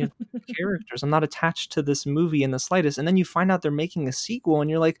to any of the characters. I'm not attached to this movie in the slightest. And then you find out they're making a sequel, and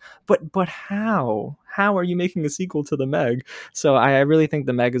you're like, but how? How are you making a sequel to the Meg? So I really think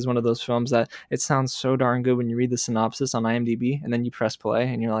the Meg is one of those films that it sounds so darn good when you read the synopsis on IMDb, and then you press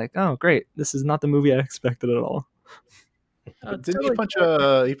play, and you're like, oh great, this is not the movie I expected at all. Oh, But it's didn't he totally punch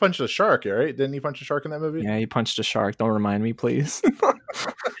glorified. a he punched a shark, right? Didn't he punch a shark in that movie? Yeah, he punched a shark. Don't remind me, please.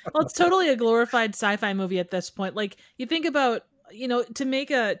 Well, it's totally a glorified sci-fi movie at this point. Like you think about, to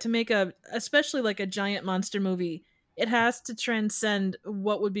make a especially like a giant monster movie, it has to transcend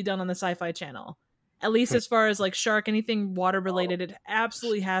what would be done on the Sci-Fi Channel. At least as far as like shark, anything water related, it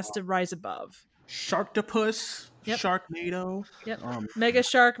absolutely has to rise above. Sharktopus, Yep. Sharknado. Yep. Um, Mega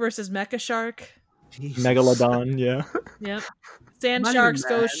Shark versus Mecha Shark. Jesus. Megalodon, yeah. Yep. I'm Sand not even sharks, mad.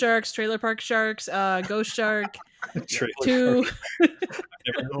 ghost sharks, trailer park sharks, ghost shark, Trailer two. park.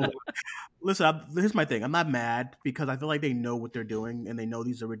 Never heard No, of listen, here's my thing. I'm not mad because I feel like they know what they're doing and they know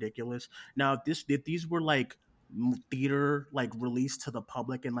these are ridiculous. Now, if these were like theater, like released to the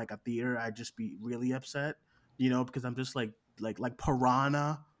public in like a theater, I'd just be really upset, because I'm just like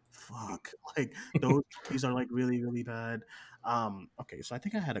Piranha. Fuck, like those movies are like really really bad. Okay, so I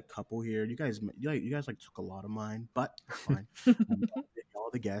think I had a couple here. You guys like took a lot of mine, but it's fine. All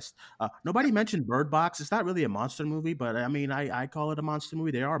the guests. Nobody mentioned Bird Box. It's not really a monster movie, but I mean, I call it a monster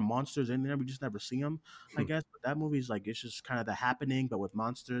movie. There are monsters in there. We just never see them, I guess. But that movie is like, it's just kind of The Happening, but with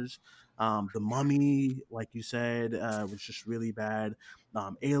monsters. The Mummy, like you said, was just really bad.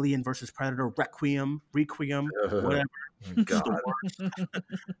 Alien versus Predator, Requiem, whatever. Just the God.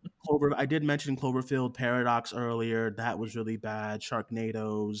 worst. I did mention Cloverfield Paradox earlier. That was really bad.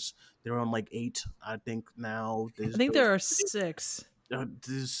 Sharknadoes. They're on like 8, I think now. I think there are 6. I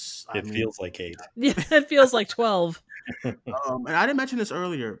it mean, feels like 8. Yeah, it feels like 12. and I didn't mention this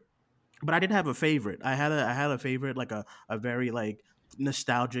earlier, but I did have a favorite. I had a favorite, like a very like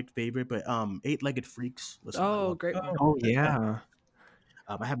nostalgic favorite, but Eight-Legged Freaks. Listen, I Oh, love great one. Oh that. yeah.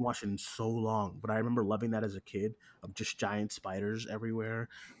 I haven't watched it in so long, but I remember loving that as a kid, of just giant spiders everywhere.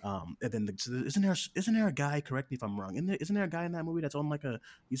 And then isn't there a guy? Correct me if I'm wrong. Isn't there a guy in that movie that's on like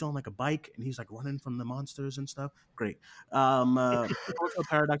he's on like a bike and he's like running from the monsters and stuff? Great. Cloverfield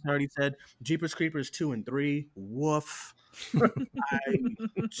Paradox, I already said. Jeepers Creepers 2 and 3. Woof. I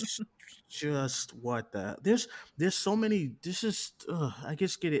just what the there's so many. This is I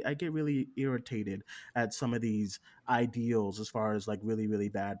just get it. I get really irritated at some of these ideals as far as like really really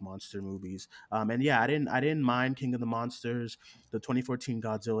bad monster movies. And yeah, I didn't mind King of the Monsters. The 2014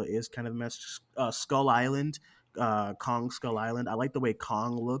 Godzilla is kind of a mess. Skull Island, Kong Skull Island. I like the way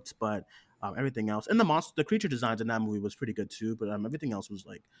Kong looked, but everything else and the creature designs in that movie was pretty good too. But everything else was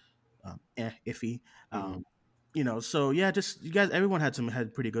like iffy. Mhm. Um, So yeah, just you guys, everyone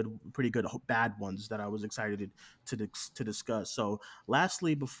had pretty good bad ones that I was excited to discuss. So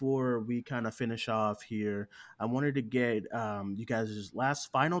lastly, before we kind of finish off here, I wanted to get you guys'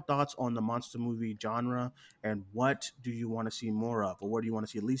 last final thoughts on the monster movie genre, and what do you want to see more of, or what do you want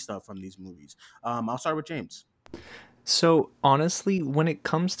to see least of from these movies? I'll start with James. So honestly, when it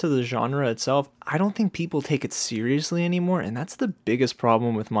comes to the genre itself, I don't think people take it seriously anymore, and that's the biggest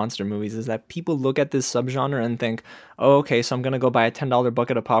problem with monster movies is that people look at this subgenre and think, "Oh, okay, so I'm going to go buy a $10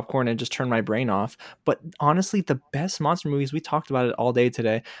 bucket of popcorn and just turn my brain off." But honestly, the best monster movies, we talked about it all day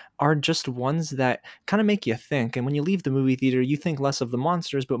today, are just ones that kind of make you think. And when you leave the movie theater, you think less of the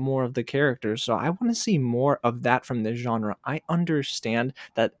monsters but more of the characters. So I want to see more of that from this genre. I understand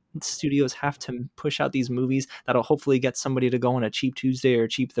that studios have to push out these movies that'll hopefully get somebody to go on a cheap Tuesday or a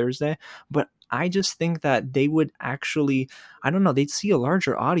cheap Thursday. But I just think that they would actually, I don't know, they'd see a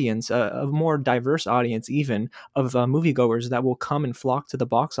larger audience, a more diverse audience, even of moviegoers that will come and flock to the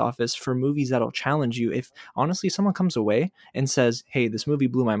box office for movies that'll challenge you. If honestly someone comes away and says, "Hey, this movie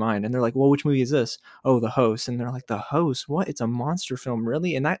blew my mind," and they're like, "Well, which movie is this?" "Oh, The Host," and they're like, "The Host? What? It's a monster film,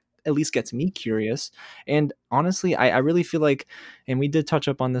 really?" And that at least gets me curious. And honestly, I really feel like, and we did touch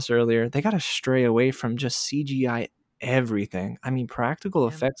up on this earlier, they got to stray away from just CGI everything. I mean, practical Yeah.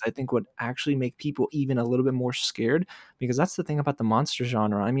 effects, I think, would actually make people even a little bit more scared because that's the thing about the monster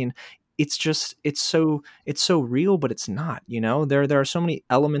genre. I mean, it's just it's so real, but it's not. There are so many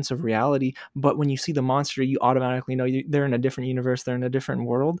elements of reality, but when you see the monster, you automatically know they're in a different universe, they're in a different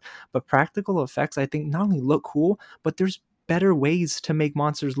world. But practical effects, I think, not only look cool, but there's better ways to make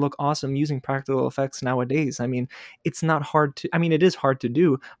monsters look awesome using practical effects nowadays. I mean, it's not hard to, I mean, it is hard to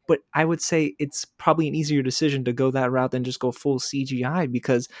do, but I would say it's probably an easier decision to go that route than just go full CGI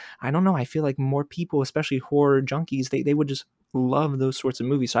because I don't know, I feel like more people, especially horror junkies, they would just love those sorts of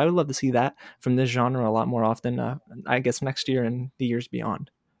movies. So I would love to see that from this genre a lot more often, I guess next year and the years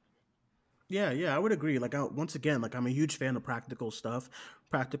beyond. Yeah, I would agree. Like, once again, like I'm a huge fan of practical stuff,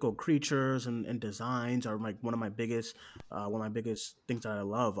 practical creatures and designs are like one of my biggest things that I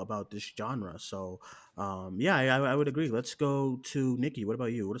love about this genre. So, yeah, I would agree. Let's go to Nikki. What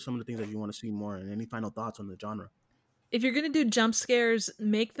about you? What are some of the things that you want to see more, and any final thoughts on the genre? If you're going to do jump scares,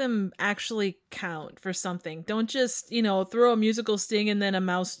 make them actually count for something. Don't just, throw a musical sting and then a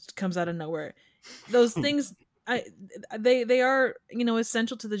mouse comes out of nowhere. Those things, I they are,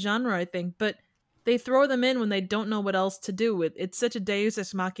 essential to the genre, I think, but they throw them in when they don't know what else to do with. It's such a deus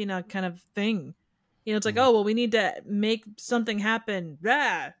ex machina kind of thing. It's like, Mhm. "Oh, well, we need to make something happen."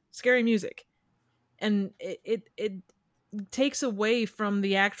 Scary music. And it takes away from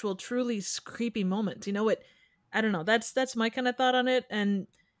the actual truly creepy moment. I don't know. That's my kind of thought on it. And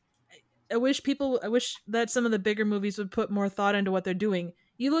I wish that some of the bigger movies would put more thought into what they're doing.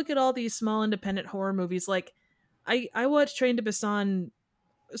 You look at all these small independent horror movies, like I watched Train to Busan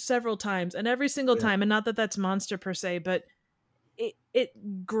several times, and every single Yeah. time, and not that that's monster per se, but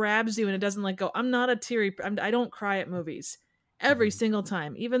it grabs you and it doesn't let go. I'm not a I don't cry at movies every Mhm. single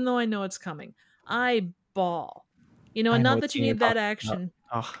time, even though I know it's coming. I bawl, I and know not what that you scene you're need that talking about. action.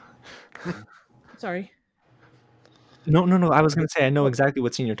 Oh. Sorry. No, no, no. I was going to say, I know exactly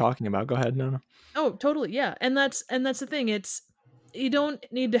what scene you're talking about. Go ahead. No, no. Oh, totally, yeah. And that's the thing. It's You don't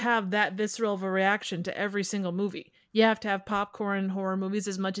need to have that visceral of a reaction to every single movie. You have to have popcorn horror movies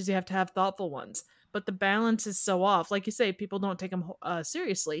as much as you have to have thoughtful ones. But the balance is so off. Like you say, people don't take them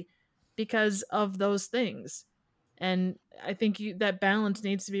seriously because of those things. And I think that balance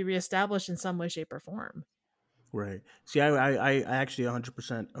needs to be reestablished in some way, shape, or form. Right. See, I actually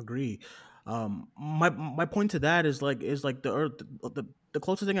 100% agree. My point to that is like the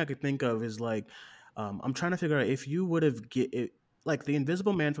closest thing I could think of is like, I'm trying to figure out if you would have get it, like the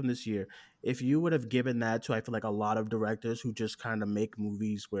Invisible Man from this year. If you would have given that to, I feel like, a lot of directors who just kind of make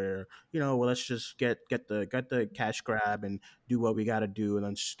movies where, well, let's just get the cash grab and do what we got to do and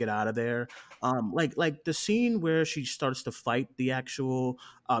then just get out of there. Like the scene where she starts to fight the actual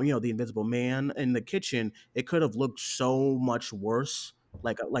the Invisible Man in the kitchen, it could have looked so much worse.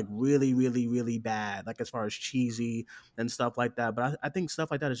 Like really, really, really bad, like as far as cheesy and stuff like that. But I think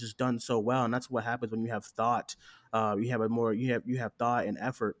stuff like that is just done so well, and that's what happens when you have thought. You have thought and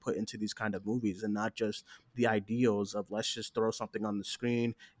effort put into these kind of movies, and not just the ideals of let's just throw something on the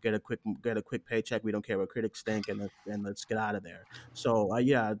screen, get a quick paycheck. We don't care what critics think, and let's get out of there. So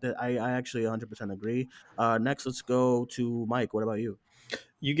yeah, I actually 100% agree. Next, let's go to Mike. What about you?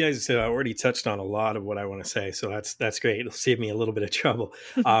 You guys already touched on a lot of what I want to say, so that's great. It'll save me a little bit of trouble.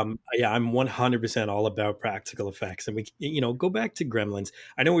 Yeah, I'm 100% all about practical effects, and we, go back to Gremlins.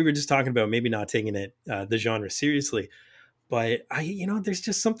 I know we were just talking about maybe not taking the genre seriously, But there's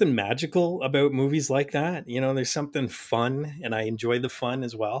just something magical about movies like that. There's something fun, and I enjoy the fun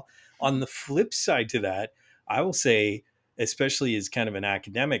as well. On the flip side to that, I will say, especially as kind of an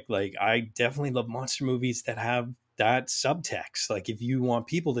academic, like I definitely love monster movies that have that subtext. Like if you want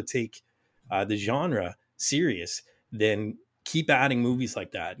people to take the genre serious, then keep adding movies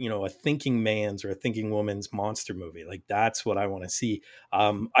like that. A thinking man's or a thinking woman's monster movie. Like that's what I want to see.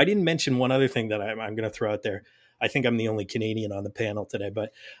 I didn't mention one other thing that I'm going to throw out there. I think I'm the only Canadian on the panel today,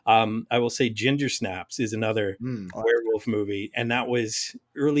 but I will say Ginger Snaps is another werewolf movie. And that was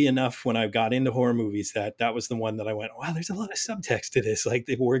early enough when I got into horror movies that was the one that I went, wow, there's a lot of subtext to this. Like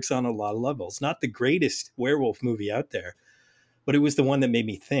it works on a lot of levels. Not the greatest werewolf movie out there, but it was the one that made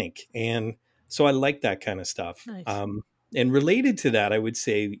me think. And so I like that kind of stuff. Nice. And related to that, I would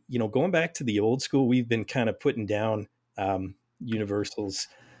say, going back to the old school, we've been kind of putting down Universal's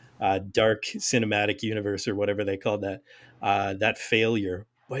dark cinematic universe or whatever they called that failure.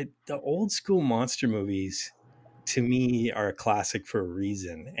 But the old school monster movies, to me, are a classic for a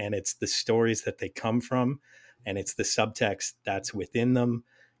reason. And it's the stories that they come from, and it's the subtext that's within them.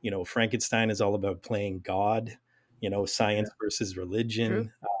 Frankenstein is all about playing God, science versus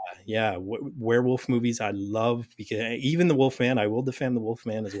religion. Werewolf movies I love, because even the Wolfman, I will defend the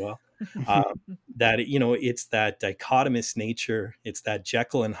Wolfman as well. That it's that dichotomous nature, it's that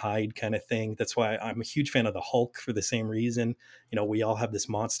Jekyll and Hyde kind of thing. That's why I'm a huge fan of the Hulk for the same reason. We all have this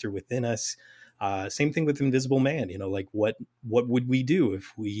monster within us. Same thing with Invisible Man. Like what would we do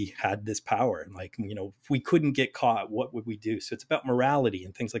if we had this power? Like if we couldn't get caught, what would we do? So it's about morality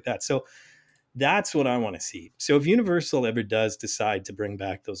and things like that. So that's what I want to see. So if Universal ever does decide to bring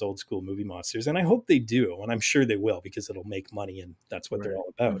back those old school movie monsters, and I hope they do, and I'm sure they will, because it'll make money and that's what they're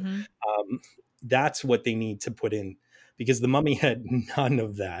all about. That's what they need to put in, because The Mummy had none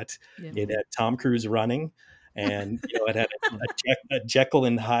of that. Yeah. It had Tom Cruise running, and it had a Jekyll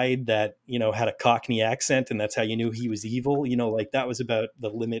and Hyde that had a Cockney accent, and that's how you knew he was evil. Like that was about the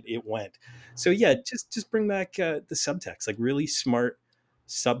limit it went. So yeah, just bring back the subtext. Like really smart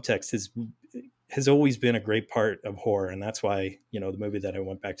subtext has always been a great part of horror, and that's why the movie that I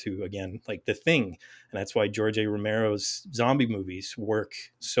went back to again, like The Thing, and that's why George A. Romero's zombie movies work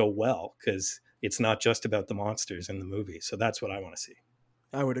so well, because it's not just about the monsters in the movie. So that's what I want to see.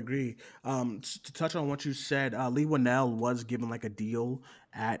 I would agree. To touch on what you said, Lee Winnell was given like a deal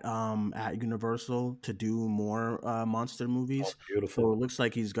at Universal to do more monster movies. Oh, beautiful. So it looks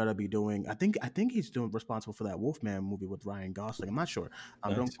like he's gonna be doing. I think he's doing responsible for that Wolfman movie with Ryan Gosling. I'm not sure.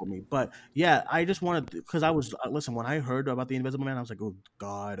 Nice. Don't quote me. But yeah, I just wanted, because I was listen, when I heard about the Invisible Man, I was like, oh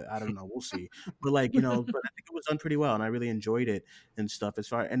God, I don't know, we'll see. But but I think it was done pretty well, and I really enjoyed it and stuff. As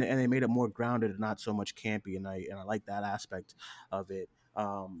far and they made it more grounded and not so much campy, and I like that aspect of it.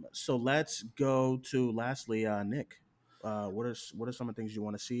 So let's go to lastly, Nick. What are some of the things you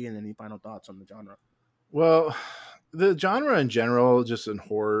want to see, and any final thoughts on the genre? Well, the genre in general, just in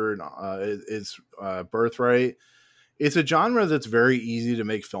horror, it's birthright. It's a genre that's very easy to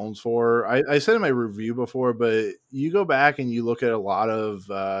make films for. I said in my review before, but you go back and you look at a lot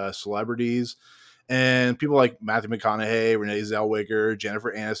of celebrities and people like Matthew McConaughey, Renee Zellweger,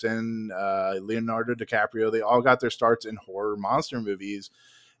 Jennifer Aniston, Leonardo DiCaprio. They all got their starts in horror monster movies.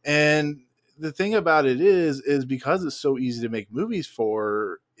 And the thing about it is because it's so easy to make movies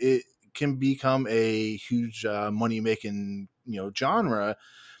for, it can become a huge money-making genre.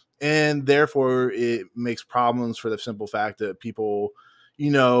 And therefore, it makes problems for the simple fact that people,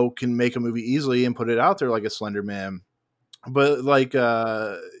 can make a movie easily and put it out there like a Slender Man. But like,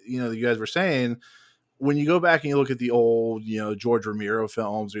 you guys were saying, when you go back and you look at the old, George Romero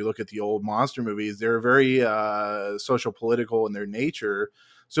films, or you look at the old monster movies, they're very social political in their nature.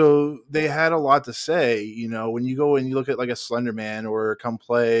 So they had a lot to say, when you go and you look at like a Slender Man or Come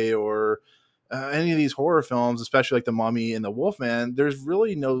Play or any of these horror films, especially like The Mummy and The Wolfman, there's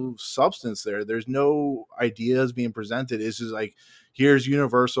really no substance there. There's no ideas being presented. It's just like, here's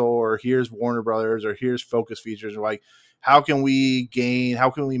Universal, or here's Warner Brothers, or here's Focus Features, or like, how can we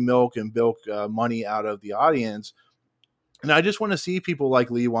milk and bilk money out of the audience? And I just want to see people like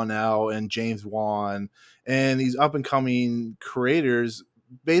Lee Winnell and James Wan and these up and coming creators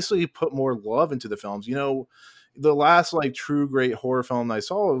basically put more love into the films. The last like true great horror film I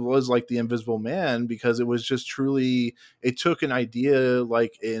saw was like The Invisible Man, because it was just truly, it took an idea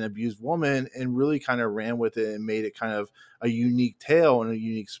like an abused woman and really kind of ran with it and made it kind of a unique tale and a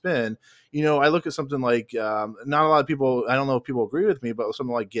unique spin. I look at something like not a lot of people. I don't know if people agree with me, but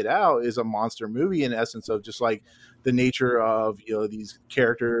something like Get Out is a monster movie in essence of just like the nature of these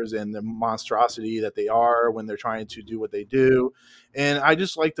characters and the monstrosity that they are when they're trying to do what they do. And I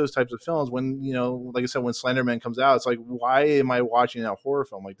just like those types of films. When like I said, when Slenderman comes out, it's like, why am I watching a horror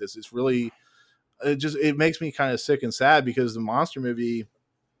film like this? It's really it makes me kind of sick and sad, because the monster movie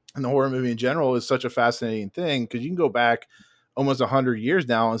and the horror movie in general is such a fascinating thing, because you can go back almost 100 years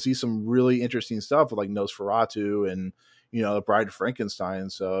now and see some really interesting stuff with like Nosferatu and the Bride of Frankenstein.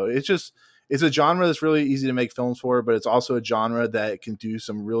 So it's a genre that's really easy to make films for, but it's also a genre that can do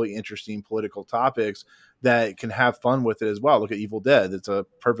some really interesting political topics that can have fun with it as well. Look at Evil Dead. It's a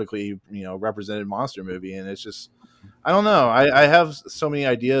perfectly represented monster movie, and it's just, I don't know. I have so many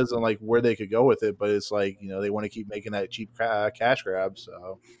ideas on like where they could go with it, but it's like they want to keep making that cheap cash grab.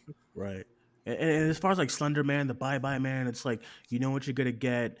 So Right. And as far as like Slender Man, the Bye Bye Man, it's like you know what you're gonna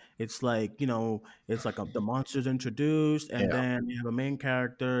get. It's like it's like the monster's introduced, and yeah, then you have a main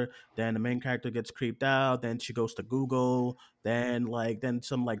character. Then the main character gets creeped out. Then she goes to Google. Then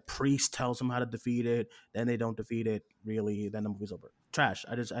some like priest tells them how to defeat it. Then they don't defeat it really. Then the movie's over. Trash.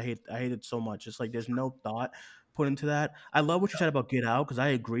 I hate it so much. It's like there's no thought put into that. I love what you said about Get Out, because I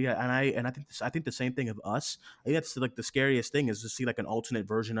agree, and I think the same thing of Us. I think that's like the scariest thing, is to see like an alternate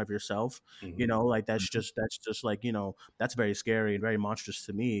version of yourself. Like that's just like that's very scary and very monstrous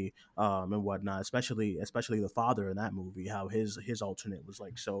to me, and whatnot. Especially the father in that movie, how his alternate was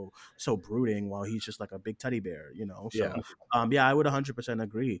like so brooding, while he's just like a big teddy bear. So yeah. yeah, I would 100%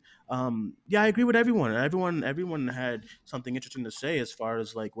 agree. Yeah, I agree with everyone. Everyone had something interesting to say as far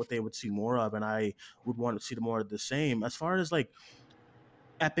as like what they would see more of, and I would want to see more of the same. As far as like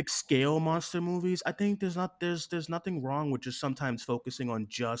epic scale monster movies, I think there's nothing wrong with just sometimes focusing on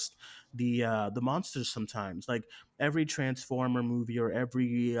just the monsters. Sometimes, like every Transformer movie or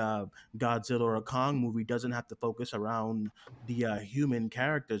every Godzilla or a Kong movie doesn't have to focus around the human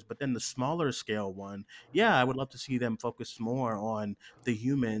characters. But then the smaller scale one, yeah, I would love to see them focus more on the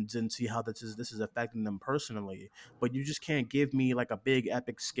humans and see how this is affecting them personally. But you just can't give me like a big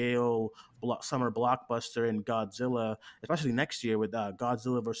epic scale summer blockbuster in Godzilla, especially next year with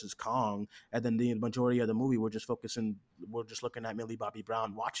Godzilla versus Kong, and then the majority of the movie we're just looking at Millie Bobby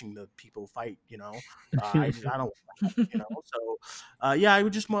Brown watching the people fight. I don't want that. So yeah, I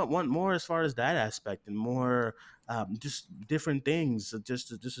would just want more as far as that aspect, and more just different things,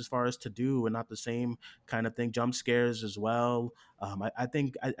 just as far as to do, and not the same kind of thing. Jump scares as well. I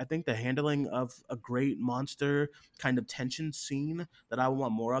think the handling of a great monster kind of tension scene that I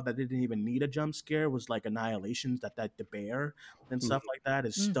want more of, that didn't even need a jump scare, was like Annihilations, that the bear and stuff like that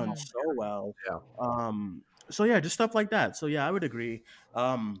is done Mhm. so well. Yeah. So yeah, just stuff like that. So yeah, I would agree.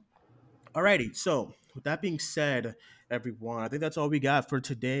 Alrighty, so with that being said, everyone, I think that's all we got for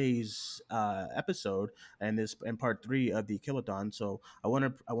today's episode, and this and part 3 of the Killerthon. So I want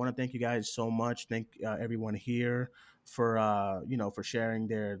to thank you guys so much. Thank everyone here for for sharing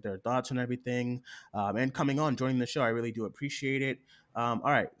their thoughts and everything, and coming on, joining the show. I really do appreciate it. All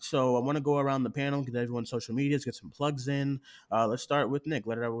right, so I want to go around the panel, get everyone's social medias, get some plugs in. Let's start with Nick.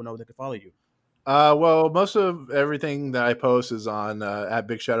 Let everyone know they can follow you. Well, most of everything that I post is on at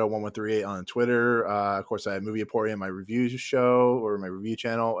Big Shadow 1138 on Twitter. Of course, I have Movie Emporium, my review show or my review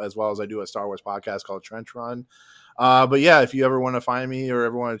channel, as well as I do a Star Wars podcast called Trench Run. But yeah, if you ever want to find me or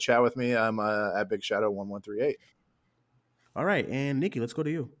ever want to chat with me, I'm at Big Shadow 1138. All right, and Nikki, let's go to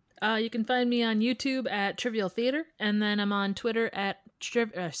you. You can find me on YouTube at Trivial Theater, and then I'm on Twitter at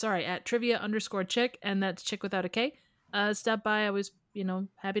at trivia_chick, and that's chick without a K. Stop by. I was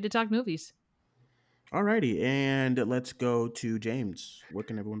happy to talk movies. Alrighty, and let's go to James. Where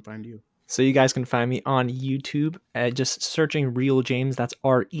can everyone find you? So you guys can find me on YouTube just searching Real James. That's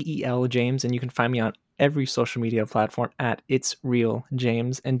REEL James, and you can find me on every social media platform at It's Real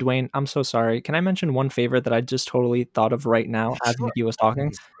James. And Dwayne, I'm so sorry. Can I mention one favorite that I just totally thought of right now as Sure. Nikki was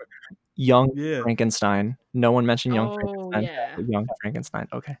talking? Young Yeah, Frankenstein. No one mentioned Young Oh Frankenstein. yeah. Young Frankenstein.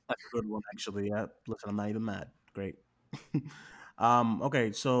 Okay. that's a good one, actually. Yeah, listen, I'm not even mad. Great.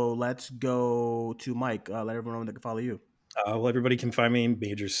 Okay, so let's go to Mike. Let everyone know they can follow you. Well, everybody can find me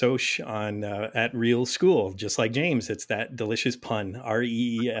Major Soch on at Real School, just like James. It's that delicious pun,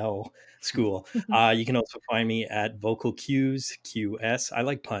 REEL School. You can also find me at Vocal Cues, QS. I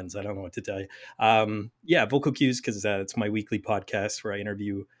like puns. I don't know what to tell you. Yeah, Vocal Cues, because it's my weekly podcast where I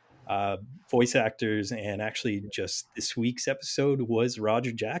interview voice actors. And actually, just this week's episode was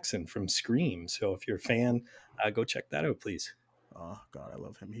Roger Jackson from Scream. So if you're a fan, go check that out, please. Oh God, I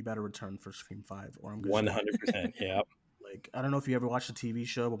love him. He better return for Scream 5, or I'm gonna start 100%. Yeah. Like, I don't know if you ever watched the TV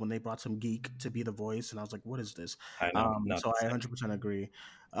show, but when they brought some geek to be the voice, and I was like, what is this? I know, not So the I same. 100% agree.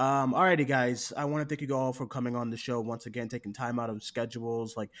 Alrighty, guys. I want to thank you all for coming on the show once again, taking time out of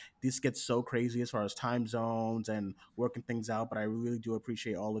schedules. Like, this gets so crazy as far as time zones and working things out, but I really do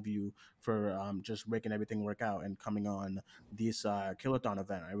appreciate all of you for just making everything work out and coming on this Killerthon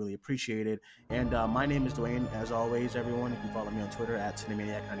event. I really appreciate it. And my name is Dwayne. As always, everyone, you can follow me on Twitter at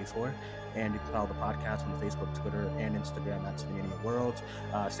Cinemaniac94, and you can follow the podcast on Facebook, Twitter, and Instagram at Cinemania World.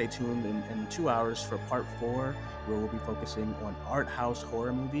 Stay tuned in 2 hours for part 4, where we'll be focusing on art house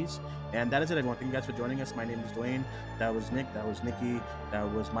horror movies. And that is it, everyone. Thank you guys for joining us. My name is Dwayne. That was Nick. That was Nikki. That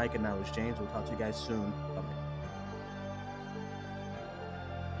was Mike. And that was James. We'll talk to you guys soon.